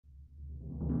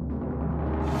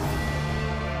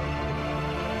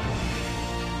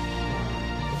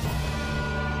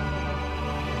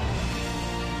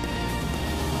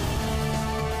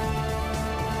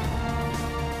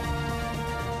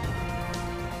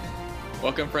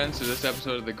Welcome, friends, to this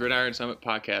episode of the Gridiron Summit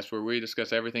podcast, where we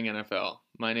discuss everything NFL.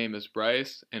 My name is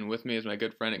Bryce, and with me is my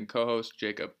good friend and co-host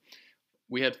Jacob.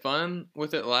 We had fun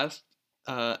with it last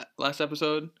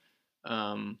episode.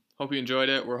 Hope you enjoyed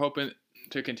it. We're hoping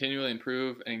to continually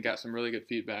improve and got some really good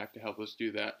feedback to help us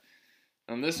do that.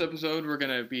 On this episode, we're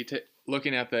going to be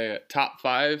looking at the top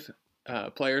 5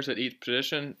 players at each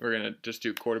position. We're going to just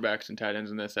do quarterbacks and tight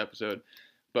ends in this episode.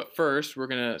 But first, we're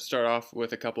going to start off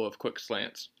with a couple of quick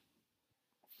slants.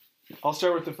 I'll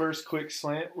start with the first quick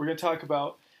slant. We're going to talk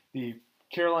about the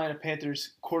Carolina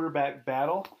Panthers quarterback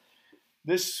battle.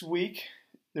 This week,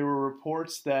 there were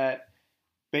reports that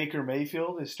Baker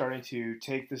Mayfield is starting to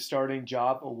take the starting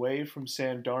job away from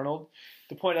Sam Darnold.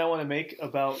 The point I want to make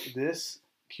about this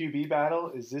QB battle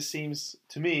is this seems,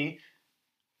 to me,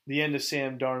 the end of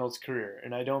Sam Darnold's career.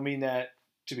 And I don't mean that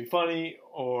to be funny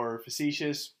or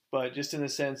facetious, but just in the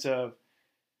sense of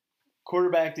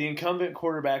the incumbent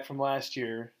quarterback from last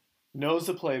year, knows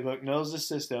the playbook, knows the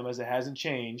system as it hasn't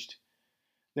changed.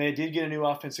 They did get a new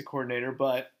offensive coordinator,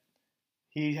 but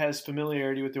he has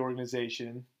familiarity with the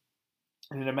organization.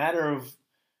 And in a matter of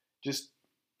just,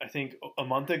 I think, a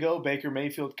month ago, Baker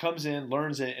Mayfield comes in,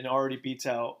 learns it, and already beats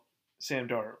out Sam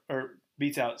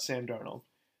Darnold.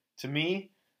 To me,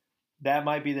 that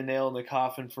might be the nail in the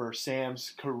coffin for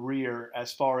Sam's career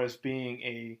as far as being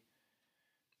a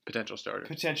potential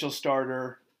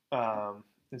starter.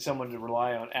 And someone to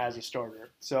rely on as a starter.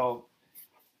 So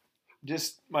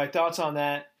just my thoughts on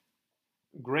that.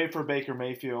 Great for Baker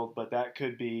Mayfield, but that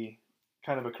could be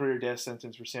kind of a career death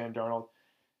sentence for Sam Darnold,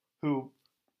 who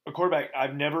a quarterback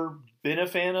I've never been a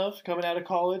fan of coming out of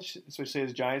college, especially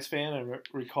as a Giants fan. I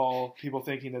recall people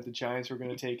thinking that the Giants were going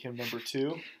to take him number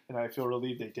 2, and I feel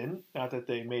relieved they didn't. Not that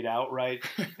they made outright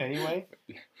anyway.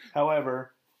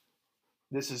 However,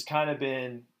 this has kind of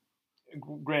been,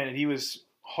 granted, he was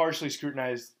harshly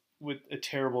scrutinized with a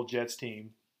terrible Jets team,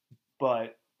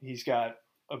 but he's got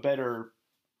a better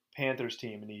Panthers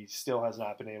team, and he still has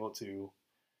not been able to.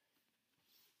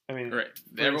 I mean, right.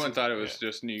 Everyone thought it was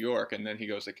just New York, and then he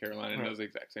goes to Carolina and does the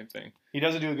exact same thing. He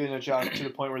doesn't do a good enough job to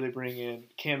the point where they bring in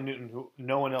Cam Newton, who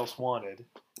no one else wanted.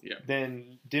 Yeah.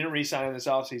 Then didn't re-sign him this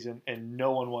offseason, and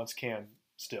no one wants Cam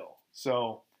still.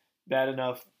 So that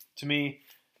enough to me.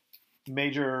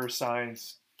 Major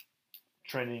signs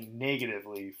trending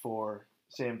negatively for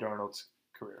Sam Darnold's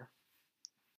career.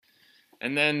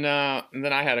 And then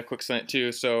I had a quick slant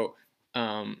too. So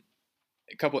a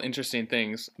couple interesting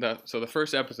things. So the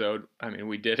first episode, I mean,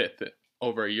 we did it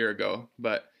over a year ago,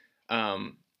 but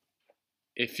an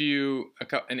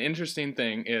interesting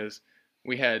thing is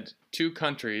we had 2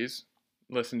 countries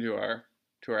listen to our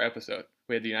episode.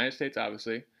 We had the United States,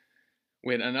 obviously.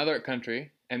 We had another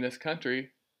country, and this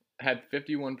country had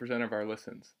 51% of our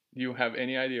listens. Do you have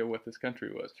any idea what this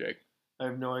country was, Jake? I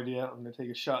have no idea. I'm going to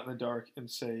take a shot in the dark and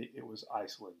say it was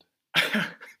Iceland.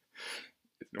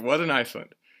 It wasn't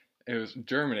Iceland. It was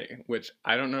Germany, which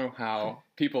I don't know how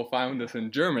people found us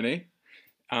in Germany,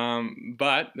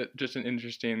 but just an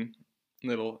interesting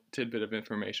little tidbit of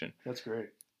information. That's great.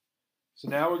 So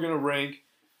now we're going to rank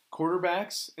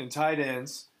quarterbacks and tight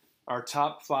ends, our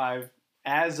top 5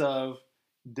 as of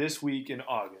this week in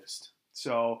August.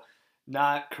 So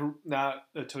not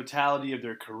the totality of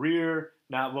their career,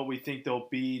 not what we think they'll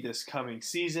be this coming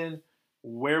season.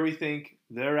 Where we think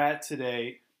they're at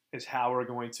today is how we're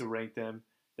going to rank them.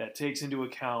 That takes into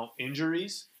account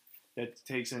injuries. That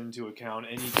takes into account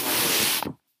any kind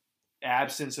of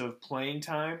absence of playing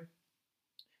time.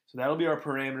 So that'll be our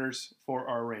parameters for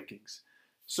our rankings.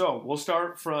 So we'll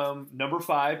start from number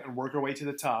 5 and work our way to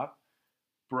the top.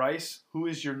 Bryce, who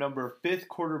is your number 5th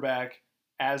quarterback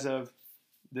as of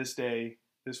this day,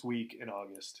 this week in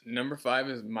August? Number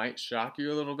 5 might shock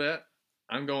you a little bit.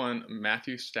 I'm going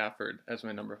Matthew Stafford as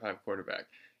my number 5 quarterback.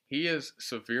 He is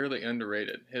severely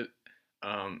underrated.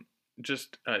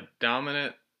 Just a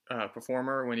dominant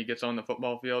performer when he gets on the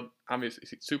football field. Obviously,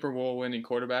 Super Bowl winning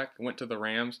quarterback. Went to the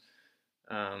Rams,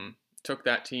 took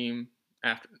that team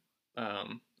after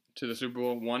to the Super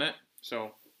Bowl, won it.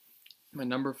 So my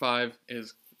number 5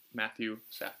 is Matthew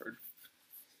Stafford.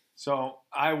 So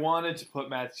I wanted to put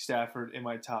Matthew Stafford in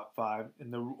my top 5,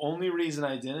 and the only reason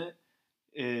I didn't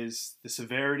is the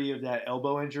severity of that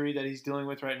elbow injury that he's dealing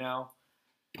with right now.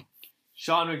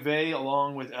 Sean McVay,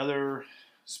 along with other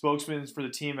spokesmen for the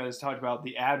team, has talked about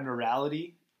the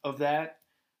abnormality of that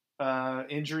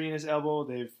injury in his elbow.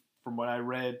 They've, from what I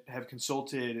read, have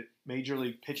consulted major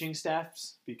league pitching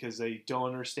staffs because they don't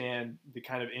understand the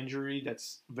kind of injury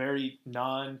that's very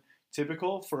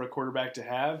non-typical for a quarterback to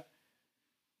have.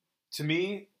 To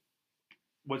me,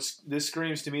 this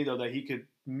screams to me, though, that he could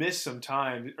miss some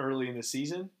time early in the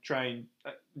season, trying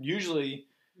usually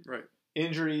Right.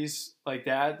 injuries like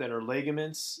that are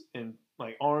ligaments in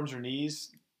like arms or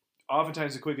knees,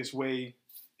 oftentimes the quickest way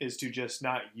is to just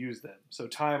not use them. So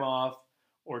time off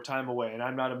or time away. And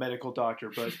I'm not a medical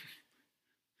doctor, but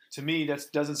to me, that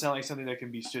doesn't sound like something that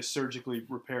can be just surgically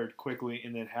repaired quickly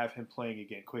and then have him playing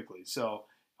again quickly. So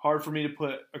hard for me to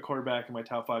put a quarterback in my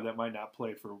top 5 that might not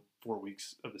play for 4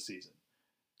 weeks of the season.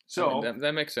 So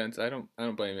that makes sense. I don't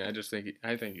blame you.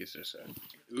 I think he's just an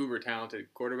uber talented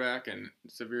quarterback and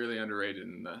severely underrated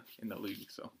in the league.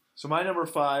 So my number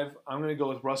 5, I'm going to go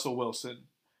with Russell Wilson.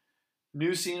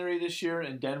 New scenery this year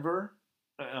in Denver,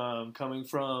 coming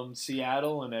from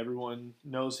Seattle, and everyone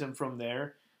knows him from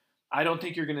there. I don't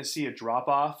think you're going to see a drop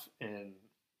off in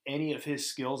any of his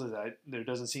skills. There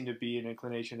doesn't seem to be an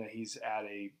inclination that he's at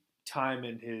a time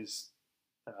in his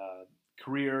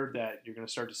career that you're going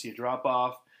to start to see a drop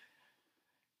off.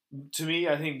 To me,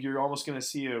 I think you're almost going to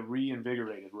see a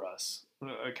reinvigorated Russ,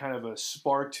 a kind of a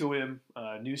spark to him,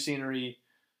 new scenery.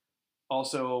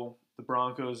 Also, the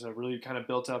Broncos have really kind of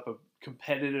built up a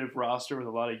competitive roster with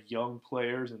a lot of young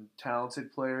players and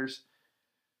talented players.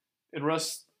 And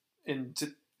Russ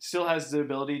still has the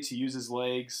ability to use his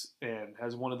legs and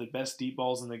has one of the best deep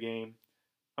balls in the game.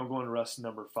 I'm going to Russ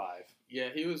number 5. Yeah,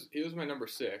 he was my number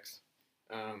 6.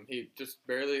 He just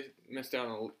barely missed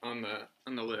out on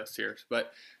the list here,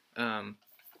 but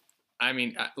I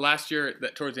mean, last year,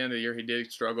 towards the end of the year, he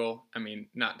did struggle. I mean,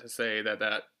 not to say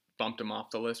that bumped him off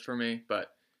the list for me,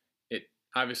 but it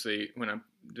obviously, when I'm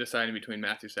deciding between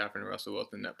Matthew Stafford and Russell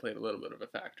Wilson, that played a little bit of a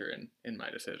factor in my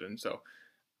decision. So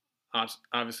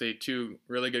obviously, 2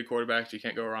 really good quarterbacks. You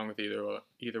can't go wrong with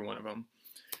either one of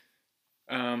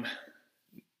them.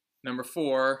 Number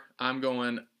 4, I'm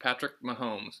going Patrick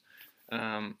Mahomes.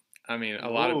 I mean, a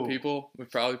lot of people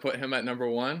would probably put him at number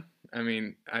 1. I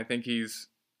mean, I think he's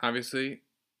obviously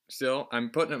still, I'm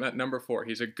putting him at number 4.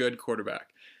 He's a good quarterback.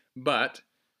 But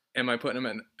am I putting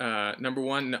him at number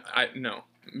 1? No.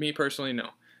 Me personally, no.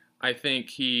 I think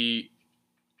he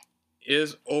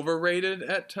is overrated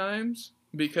at times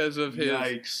because of his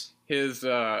Yikes.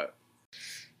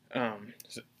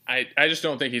 I just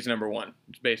don't think he's number 1.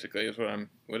 Basically, is what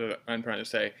I'm trying to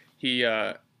say. He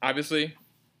obviously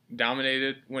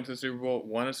dominated, went to the Super Bowl,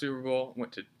 won a Super Bowl,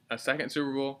 went to a second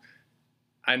Super Bowl.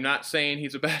 I'm not saying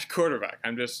he's a bad quarterback.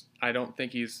 I don't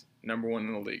think he's number 1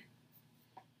 in the league.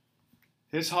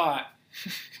 It's hot.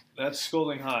 That's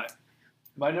scalding hot.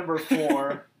 My number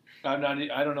 4, I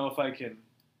don't know if I can.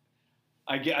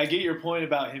 I get your point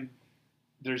about him.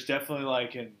 There's definitely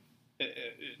like an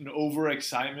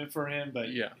overexcitement for him,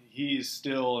 but yeah, he's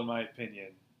still, in my opinion,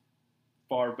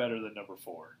 far better than number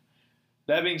 4.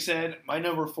 That being said, my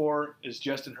number 4 is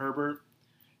Justin Herbert.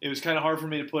 It was kind of hard for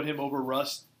me to put him over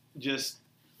Russ, just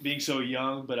being so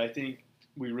young, but I think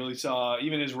we really saw,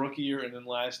 even his rookie year and then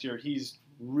last year, he's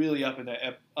really up in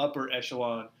the upper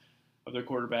echelon of their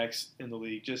quarterbacks in the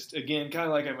league. Just, again, kind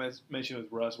of like I mentioned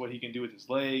with Russ, what he can do with his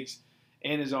legs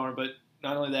and his arm, but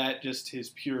not only that, just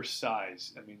his pure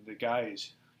size. I mean, the guy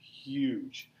is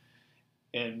huge.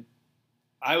 And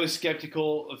I was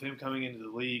skeptical of him coming into the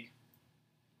league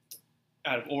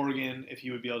out of Oregon, if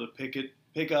he would be able to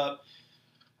pick up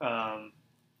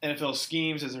NFL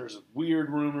schemes, as there's weird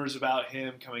rumors about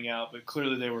him coming out, but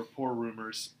clearly they were poor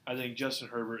rumors. I think Justin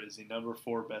Herbert is the number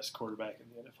 4 best quarterback in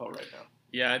the NFL right now.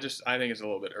 Yeah, I think it's a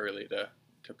little bit early to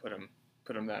put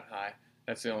him that high.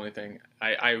 That's the only thing.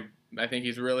 I think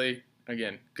he's really,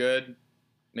 again, good,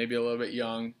 maybe a little bit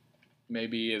young,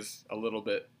 maybe is a little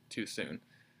bit too soon.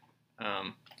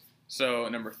 So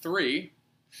number 3,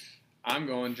 I'm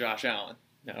going Josh Allen.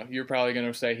 Now you're probably going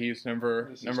to say he's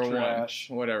number 1,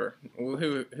 whatever.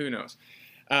 Who knows?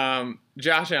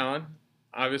 Josh Allen,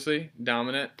 obviously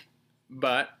dominant,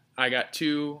 but I got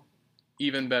 2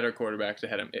 even better quarterbacks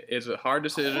ahead of him. It's a hard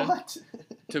decision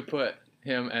to put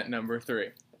him at number 3,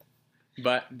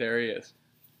 but there he is.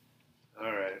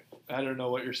 All right. I don't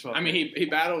know what you're smoking. I mean, he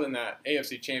battled in that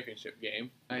AFC Championship game.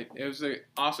 It was an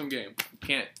awesome game.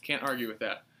 Can't argue with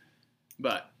that.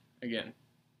 But again,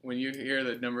 when you hear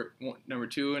the number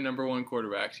 2 and number 1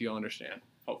 quarterbacks, you'll understand.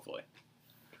 Hopefully.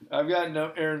 I've got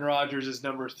Aaron Rodgers as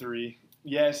number 3.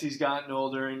 Yes, he's gotten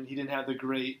older and he didn't have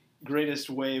the greatest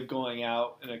way of going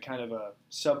out in a kind of a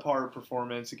subpar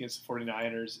performance against the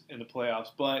 49ers in the playoffs.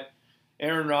 But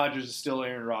Aaron Rodgers is still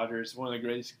Aaron Rodgers, one of the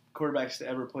greatest quarterbacks to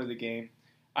ever play the game.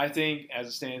 I think, as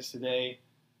it stands today,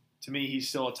 to me, he's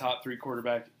still a top 3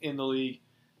 quarterback in the league.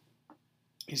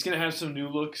 He's going to have some new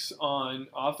looks on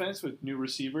offense with new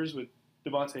receivers, with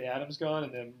Devontae Adams gone,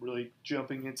 and then really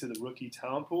jumping into the rookie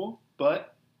talent pool.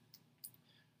 But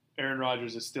Aaron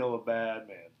Rodgers is still a bad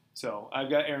man. So I've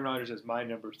got Aaron Rodgers as my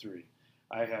number 3.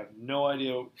 I have no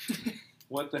idea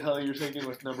what the hell you're thinking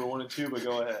with number 1 and 2, but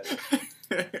go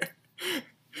ahead.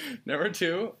 Number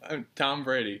 2, Tom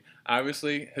Brady.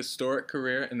 Obviously, historic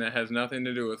career, and that has nothing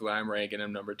to do with why I'm ranking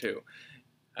him number 2.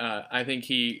 I think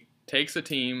he takes a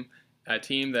team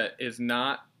that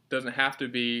doesn't have to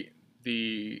be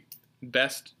the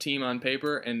best team on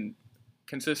paper, and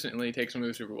consistently takes them to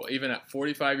the Super Bowl. Even at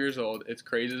 45 years old, it's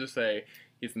crazy to say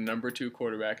he's the number 2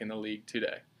 quarterback in the league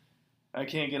today. I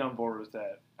can't get on board with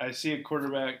that. I see a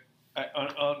quarterback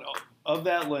of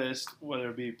that list, whether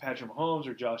it be Patrick Mahomes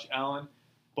or Josh Allen,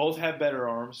 both have better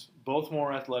arms, both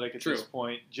more athletic at this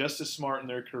point, just as smart in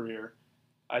their career.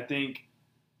 I think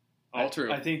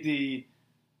true. I think the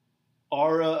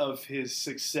aura of his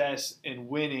success and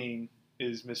winning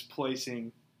is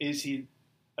misplacing. Is he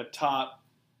a top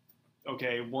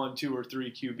 1, 2, or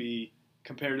 3 QB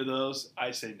compared to those?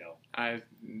 I say no.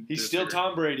 He's still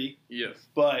Tom Brady. Yes.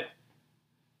 But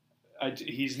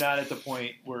he's not at the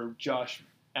point where Josh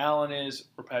Allen is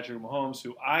or Patrick Mahomes,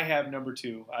 who I have number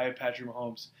 2. I have Patrick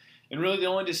Mahomes. And really the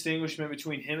only distinguishment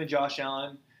between him and Josh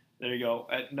Allen, there you go,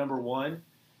 at number 1,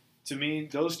 to me,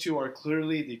 those two are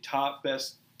clearly the top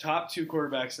 2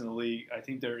 quarterbacks in the league. I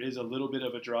think there is a little bit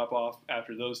of a drop-off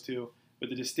after those two. But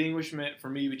the distinguishment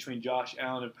for me between Josh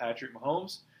Allen and Patrick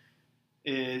Mahomes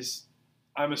is,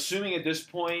 I'm assuming at this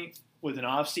point with an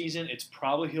offseason, it's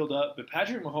probably healed up. But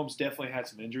Patrick Mahomes definitely had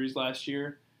some injuries last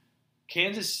year.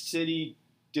 Kansas City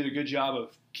did a good job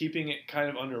of keeping it kind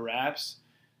of under wraps.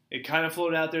 It kind of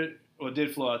floated out there, well, it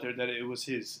did float out there that it was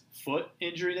his foot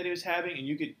injury that he was having, and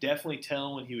you could definitely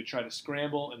tell when he would try to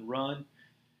scramble and run.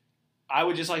 I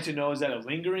would just like to know, is that a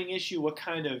lingering issue? What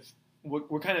kind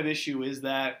of issue is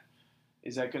that?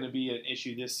 Is that going to be an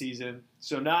issue this season?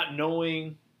 So not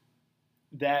knowing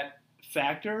that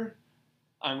factor,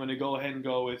 I'm going to go ahead and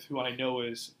go with who I know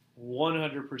is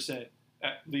 100%,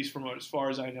 at least from as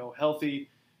far as I know, healthy,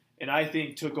 and I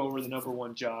think took over the number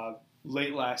 1 job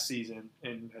late last season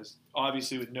and has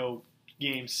obviously with no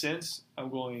games since.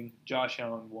 I'm going Josh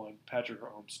Allen 1, Patrick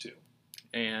Mahomes 2.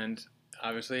 And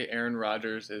obviously Aaron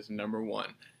Rodgers is number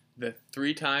 1. The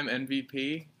 3-time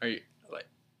MVP,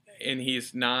 and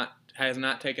has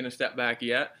not taken a step back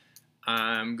yet.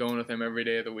 I'm going with him every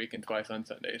day of the week and twice on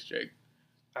Sundays, Jake.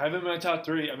 I have him in my top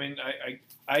 3. I mean,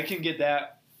 I can get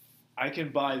that. I can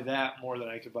buy that more than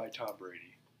I could buy Tom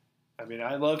Brady. I mean,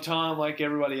 I love Tom like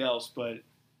everybody else, but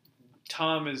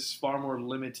Tom is far more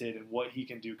limited in what he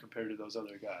can do compared to those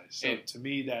other guys. So to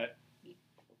me, that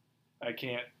I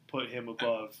can't put him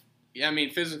above. Yeah, I mean,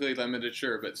 physically limited,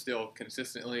 sure, but still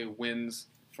consistently wins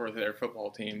for their football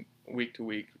team week to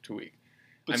week to week.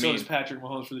 But so does Patrick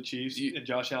Mahomes for the Chiefs and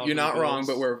Josh Allen. You're not wrong,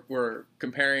 but we're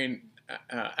comparing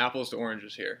apples to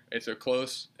oranges here. It's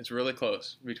really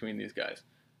close between these guys.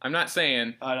 I'm not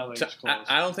saying I don't think it's close.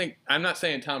 I'm not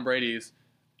saying Tom Brady's,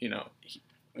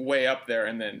 way up there,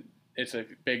 and then it's a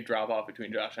big drop off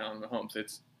between Josh Allen and Mahomes.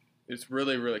 It's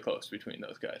really, really close between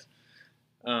those guys.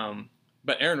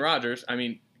 But Aaron Rodgers, I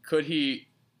mean, could he?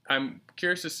 I'm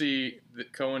curious to see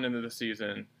going into the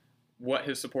season what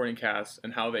his supporting cast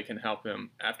and how they can help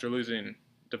him after losing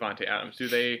Davante Adams.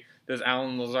 Does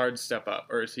Allen Lazard step up,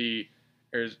 or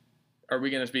are we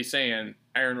going to be saying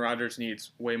Aaron Rodgers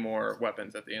needs way more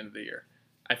weapons at the end of the year?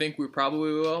 I think we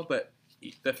probably will, but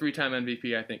the 3-time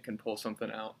MVP I think can pull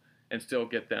something out and still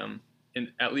get them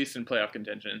at least in playoff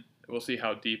contention. We'll see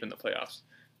how deep in the playoffs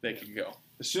they can go.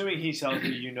 Assuming he's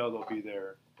healthy, they'll be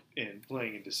there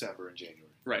playing in December and January.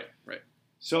 Right.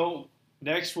 So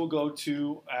next we'll go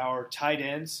to our tight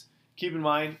ends. Keep in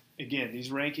mind, again, these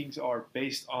rankings are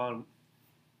based on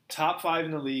top 5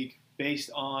 in the league based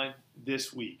on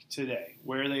this week, today,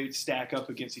 where they stack up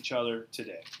against each other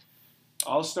today.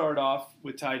 I'll start off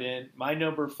with tight end. My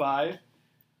number 5,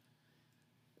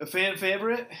 a fan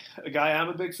favorite, a guy I'm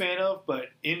a big fan of, but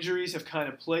injuries have kind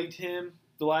of plagued him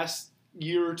the last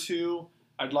year or two.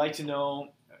 I'd like to know,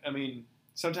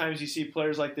 sometimes you see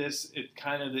players like this,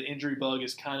 the injury bug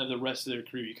is kind of the rest of their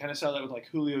career. You kind of saw that with like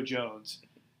Julio Jones.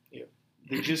 Yeah.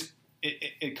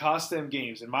 It cost them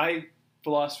games. And my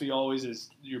philosophy always is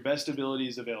your best ability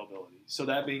is availability. So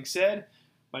that being said,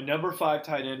 my number 5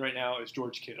 tight end right now is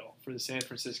George Kittle for the San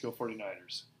Francisco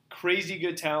 49ers. Crazy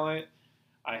good talent.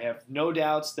 I have no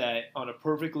doubts that on a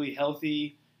perfectly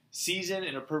healthy season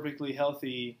and a perfectly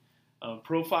healthy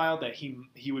profile that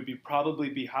he would probably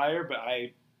be higher, but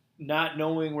not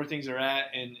knowing where things are at,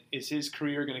 and is his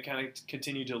career going to kind of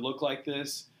continue to look like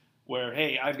this, where,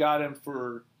 hey, I've got him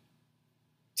for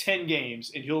 10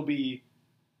 games, and he'll be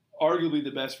arguably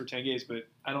the best for 10 games, but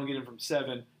I don't get him from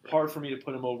 7. Hard for me to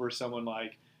put him over someone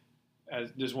like,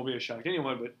 this won't be a shock to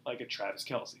anyone, but like a Travis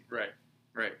Kelce.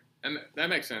 Right. And that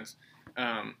makes sense.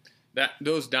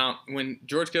 When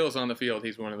George Kittle is on the field,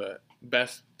 he's one of the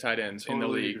best tight ends in the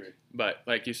league. Agree. But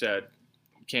like you said,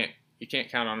 you can't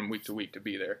count on him week to week to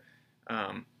be there.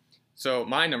 So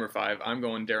my number 5, I'm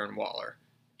going Darren Waller.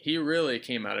 He really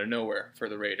came out of nowhere for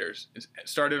the Raiders. It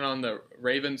started on the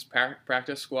Ravens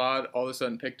practice squad, all of a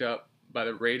sudden picked up by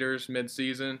the Raiders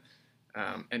midseason,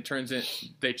 and turn him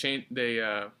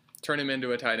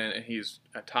into a tight end, and he's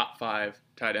a top 5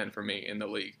 tight end for me in the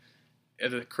league.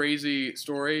 It's a crazy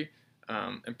story,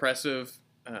 impressive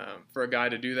for a guy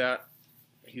to do that.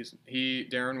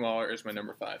 Darren Waller is my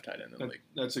number 5 tight end in the league.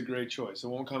 That's a great choice. It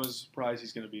won't come as a surprise.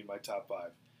 He's going to be in my top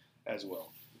 5 as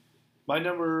well. My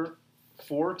number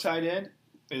 4 tight end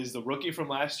is the rookie from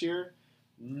last year.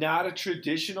 Not a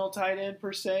traditional tight end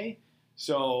per se.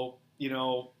 So,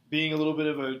 being a little bit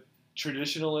of a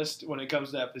traditionalist when it comes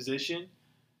to that position,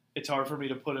 it's hard for me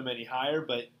to put him any higher.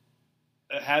 But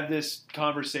have this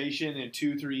conversation in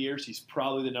 2-3 years, he's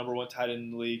probably the number 1 tight end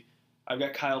in the league. I've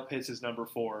got Kyle Pitts as number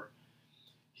 4.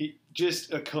 He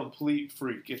just a complete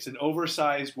freak. It's an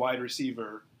oversized wide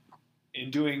receiver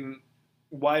and doing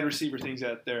wide receiver things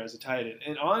out there as a tight end.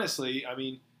 And honestly,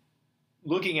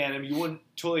 looking at him, you wouldn't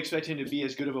totally expect him to be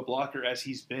as good of a blocker as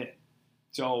he's been.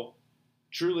 So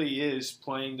truly is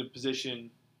playing the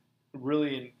position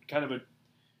really in kind of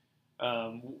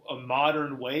a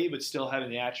modern way, but still having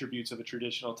the attributes of a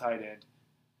traditional tight end.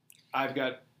 I've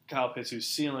got Kyle Pitts, whose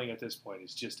ceiling at this point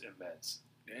is just immense.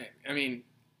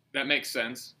 That makes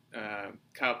sense.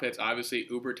 Kyle Pitts, obviously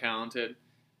uber talented.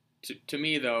 To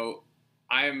me, though,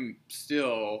 I'm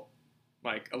still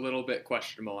a little bit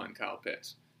questionable on Kyle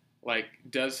Pitts.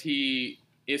 Is he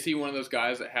one of those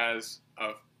guys that has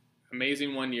an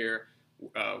amazing 1 year,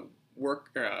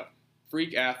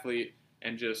 freak athlete,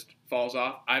 and just falls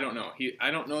off? I don't know.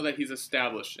 I don't know that he's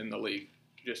established in the league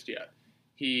just yet.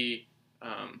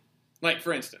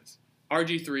 For instance,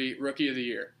 RG3, Rookie of the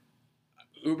Year,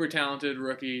 uber talented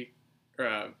rookie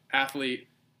athlete,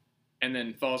 and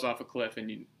then falls off a cliff,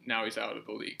 and now he's out of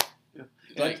the league. Yeah.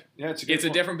 It's a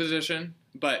different position,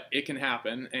 but it can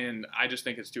happen, and I just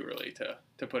think it's too early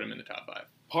to put him in the top 5.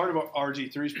 Part of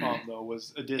RG3's problem, though,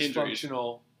 was a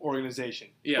dysfunctional organization.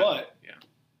 Yeah. But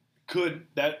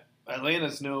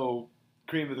Atlanta's no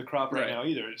cream of the crop right now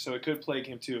either, so it could plague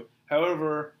him too.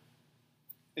 However,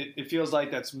 it feels like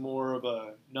that's more of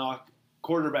a knock.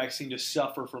 Quarterbacks seem to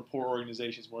suffer from poor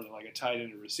organizations more than a tight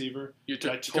end or receiver. You're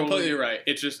completely right.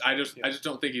 It's just I just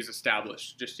don't think he's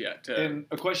established just yet. And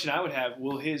a question I would have: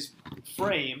 will his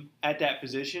frame at that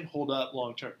position hold up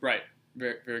long term? Right.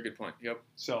 Very very good point. Yep.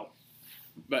 So,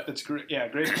 but that's great. Yeah,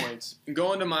 great points.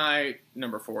 Going to my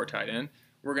number 4 tight end,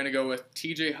 we're going to go with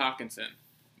T.J. Hawkinson.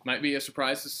 Might be a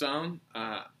surprise to some.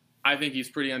 I think he's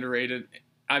pretty underrated.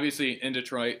 Obviously, in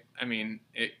Detroit, in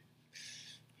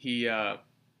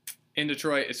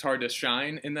Detroit, it's hard to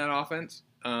shine in that offense.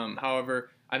 However,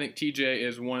 I think TJ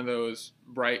is one of those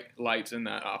bright lights in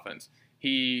that offense.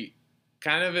 He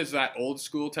kind of is that old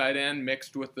school tight end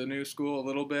mixed with the new school a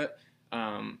little bit.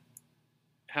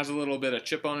 Has a little bit of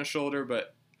chip on his shoulder,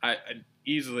 but I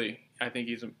think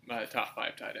he's a top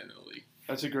 5 tight end in the league.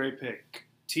 That's a great pick.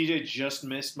 TJ just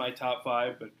missed my top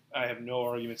 5, but I have no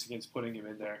arguments against putting him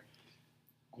in there.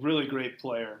 Really great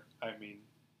player.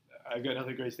 I've got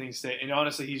nothing great things to say. And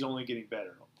honestly, he's only getting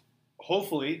better.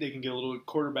 Hopefully, they can get a little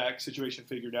quarterback situation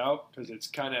figured out, because it's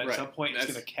kind of at some point it's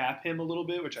going to cap him a little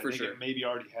bit, which I think it maybe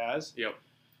already has. Yep.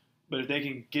 But if they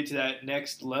can get to that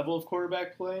next level of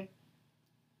quarterback play,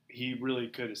 he really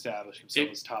could establish himself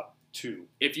as top 2.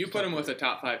 If you put him with a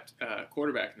top 5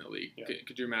 quarterback in the league,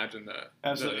 could you imagine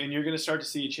Absolutely. And you're going to start to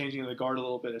see a changing of the guard a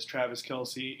little bit as Travis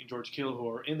Kelce and George Kittle, who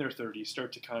are in their 30s,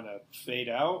 start to kind of fade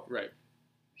out. Right.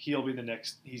 He'll be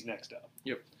he's next up.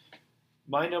 Yep.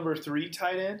 My number 3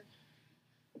 tight end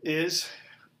is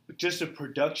just a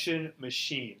production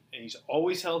machine. And he's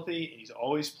always healthy, and he's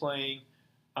always playing.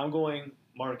 I'm going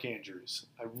Mark Andrews.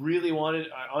 I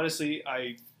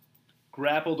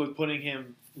grappled with putting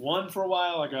him 1 for a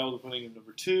while. I grappled with putting him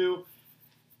number 2.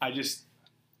 I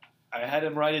had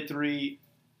him right at 3.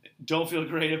 Don't feel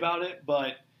great about it,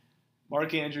 but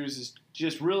Mark Andrews is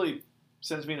just really,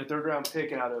 since being a 3rd-round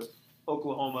pick out of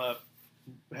Oklahoma,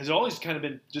 has always kind of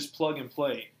been just plug and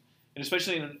play. And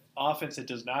especially in an offense that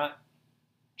does not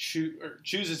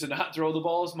chooses to not throw the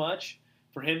ball as much,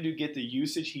 for him to get the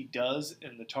usage he does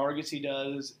and the targets he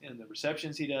does and the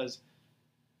receptions he does,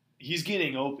 he's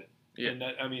getting open. Yeah.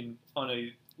 And on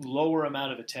a lower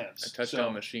amount of attempts. A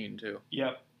touchdown machine, too.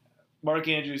 Yep. Mark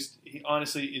Andrews, he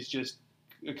honestly is just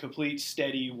a complete,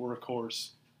 steady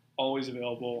workhorse. Always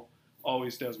available.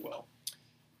 Always does well.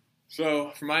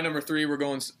 So, for my number 3, we're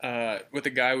going with a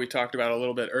guy we talked about a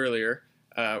little bit earlier.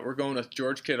 We're going with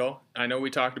George Kittle. I know we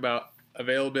talked about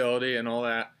availability and all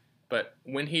that, but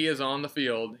when he is on the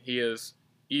field, he is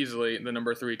easily the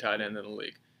number 3 tight end in the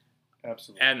league.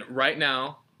 Absolutely. And right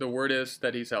now, the word is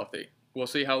that he's healthy. We'll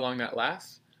see how long that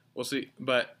lasts. We'll see.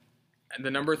 But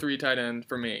the number 3 tight end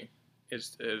for me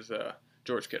is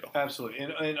George Kittle. Absolutely.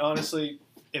 And honestly,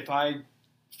 if I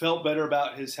felt better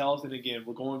about his health, and again,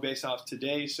 we're going based off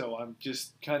today, so I'm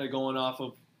just kind of going off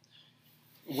of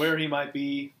where he might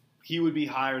be. He would be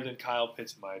higher than Kyle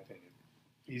Pitts, in my opinion.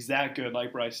 He's that good,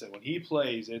 like Bryce said. When he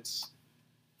plays, it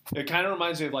kind of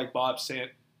reminds me of like Bob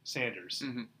Sanders.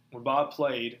 Mm-hmm. When Bob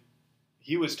played,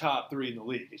 he was top 3 in the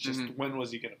league. It's just when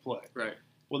was he going to play? Right.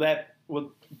 Will that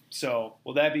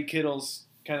be Kittle's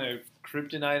kind of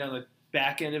kryptonite on the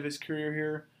back end of his career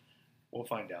here? We'll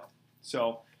find out.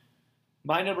 So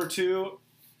my number 2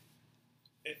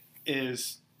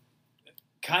 is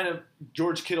kind of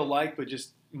George Kittle-like, but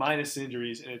just minus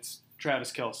injuries, and it's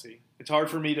Travis Kelce. It's hard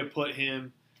for me to put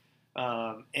him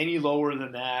any lower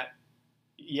than that.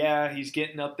 Yeah, he's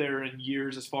getting up there in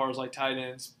years as far as like tight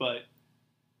ends, but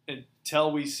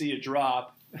until we see a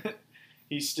drop,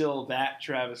 he's still that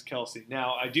Travis Kelce.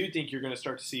 Now, I do think you're going to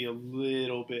start to see a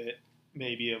little bit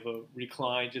maybe of a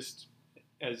recline, just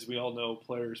as we all know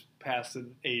players past the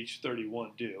age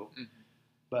 31 do. Mm-hmm.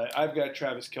 But I've got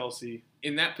Travis Kelce.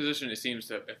 In that position, it seems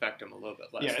to affect him a little bit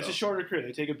less. Yeah, it's a shorter career.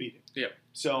 They take a beating. Yeah.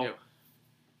 So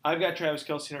I've got Travis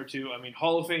Kelce number 2. I mean,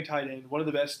 Hall of Fame tight end, one of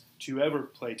the best to ever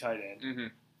play tight end. Mm-hmm.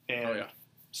 And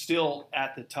still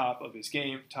at the top of his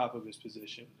game, top of his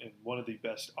position, and one of the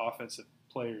best offensive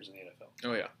players in the NFL.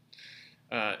 Oh,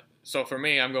 yeah. So for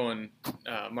me, I'm going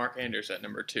Mark Andrews at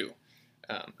number 2.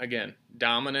 Again,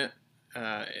 dominant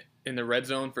in the red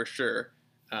zone for sure.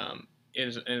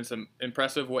 It's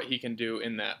impressive what he can do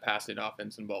in that passing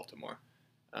offense in Baltimore.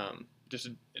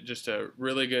 Just a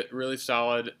really good, really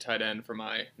solid tight end for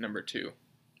my number 2.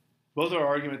 Both our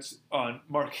arguments on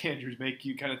Mark Andrews make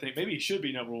you kind of think maybe he should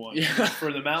be number 1. Yeah.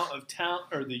 For the amount of talent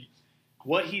or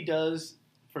what he does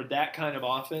for that kind of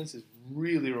offense is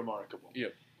really remarkable.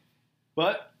 Yep.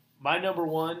 But my number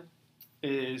 1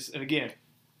 is, and again,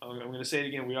 I'm going to say it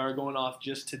again, we are going off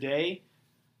just today,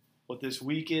 what this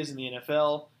week is in the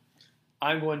NFL.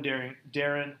 I'm going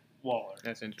Darren Waller.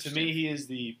 That's interesting. To me, he is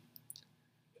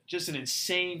just an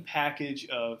insane package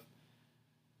of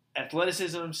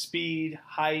athleticism, speed,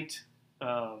 height,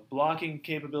 blocking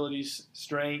capabilities,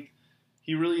 strength.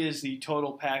 He really is the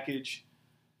total package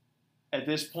at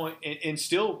this point, and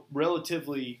still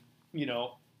relatively,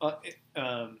 young,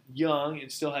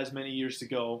 and still has many years to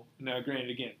go. Now,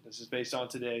 granted, again, this is based on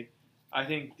today. I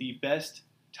think the best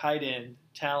tight end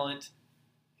talent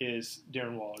is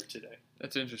Darren Waller today.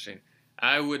 That's interesting.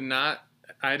 I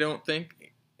don't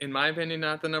think, in my opinion,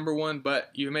 not the number 1, but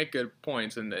you make good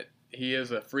points in that he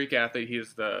is a freak athlete.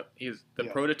 He's the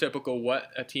prototypical what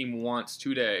a team wants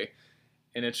today,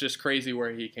 and it's just crazy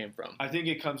where he came from. I think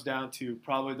it comes down to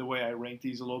probably the way I rank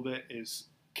these a little bit is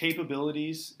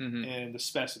capabilities and the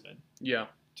specimen. Yeah.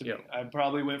 To me, I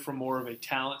probably went from more of a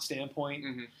talent standpoint,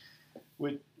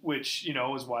 which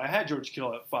is why I had George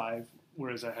Kittle at 5,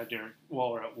 whereas I had Darren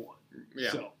Waller at 1.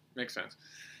 Yeah, so. Makes sense.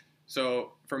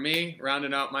 So for me,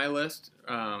 rounding out my list,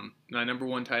 my number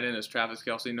 1 tight end is Travis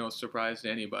Kelce. No surprise to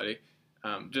anybody.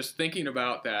 Just thinking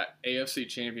about that AFC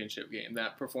Championship game,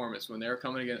 that performance when they were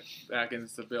coming back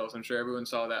against the Bills, I'm sure everyone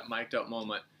saw that mic'd up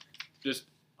moment. Just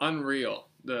unreal,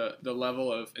 the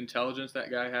level of intelligence that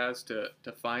guy has to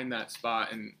find that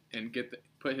spot and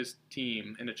put his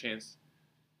team in a chance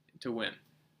to win.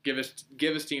 Give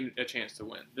his team a chance to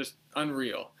win. Just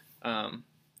unreal.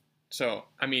 So,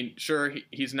 I mean, sure,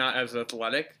 he's not as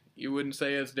athletic, you wouldn't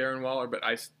say, as Darren Waller, but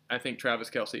I think Travis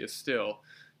Kelce is still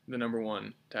the number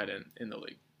 1 tight end in the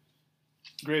league.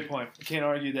 Great point. I can't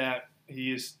argue that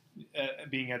he is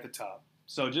being at the top.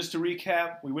 So just to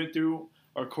recap, we went through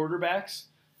our quarterbacks.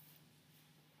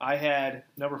 I had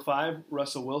number 5,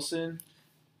 Russell Wilson,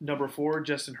 number 4,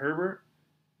 Justin Herbert,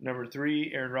 number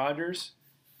 3, Aaron Rodgers,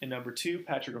 and number 2,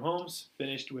 Patrick Mahomes,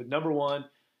 finished with number 1,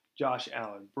 Josh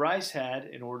Allen. Bryce had,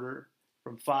 in order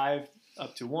from 5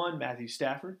 up to 1, Matthew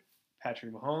Stafford,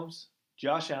 Patrick Mahomes,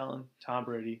 Josh Allen, Tom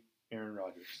Brady, Aaron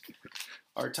Rodgers.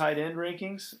 Our tight end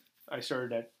rankings, I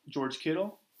started at George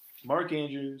Kittle, George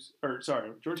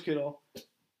Kittle,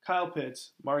 Kyle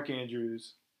Pitts, Mark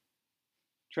Andrews,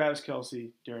 Travis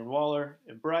Kelce, Darren Waller,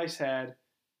 and Bryce had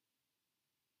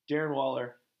Darren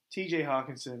Waller, TJ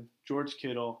Hawkinson, George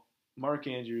Kittle, Mark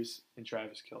Andrews, and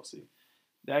Travis Kelce.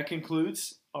 That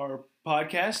concludes our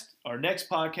podcast. Our next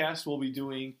podcast, we'll be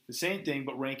doing the same thing,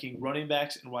 but ranking running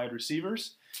backs and wide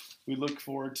receivers. We look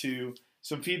forward to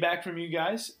some feedback from you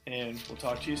guys, and we'll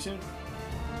talk to you soon.